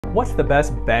What's the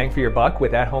best bang for your buck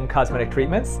with at-home cosmetic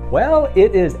treatments? Well,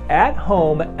 it is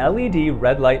at-home LED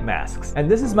red light masks. And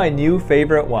this is my new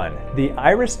favorite one, the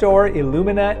iRESTORE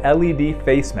Illumina LED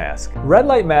Face Mask. Red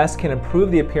light masks can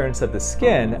improve the appearance of the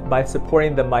skin by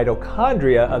supporting the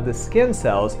mitochondria of the skin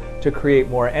cells to create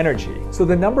more energy. So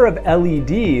the number of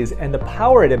LEDs and the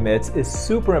power it emits is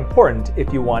super important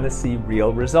if you want to see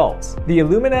real results. The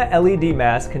Illumina LED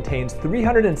mask contains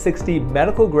 360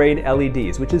 medical-grade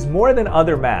LEDs, which is more than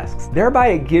other masks. Thereby,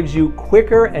 it gives you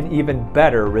quicker and even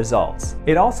better results.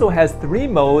 It also has 3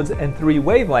 modes and 3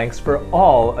 wavelengths for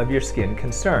all of your skin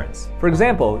concerns. For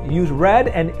example, use red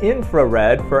and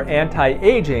infrared for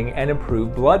anti-aging and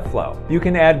improved blood flow. You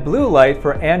can add blue light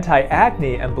for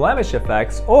anti-acne and blemish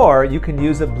effects, or you can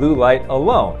use a blue light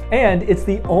alone. And it's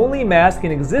the only mask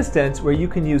in existence where you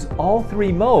can use all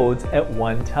 3 modes at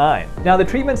one time. Now, the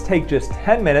treatments take just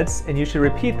 10 minutes, and you should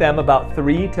repeat them about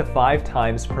 3 to 5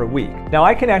 times per week. Now,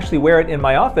 I can actually wear it in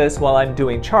my office while I'm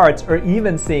doing charts or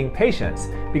even seeing patients,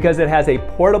 because it has a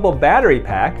portable battery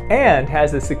pack and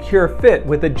has a secure fit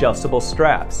with adjustable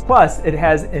straps. Plus, it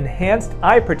has enhanced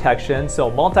eye protection, so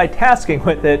multitasking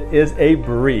with it is a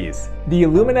breeze. The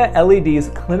Illumina LED's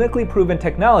clinically proven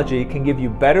technology can give you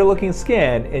better looking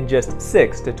skin in just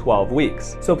 6 to 12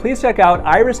 weeks. So please check out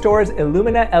iRESTORE's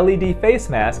Illumina LED Face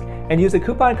Mask and use the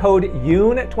coupon code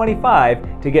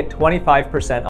YOUN25 to get 25%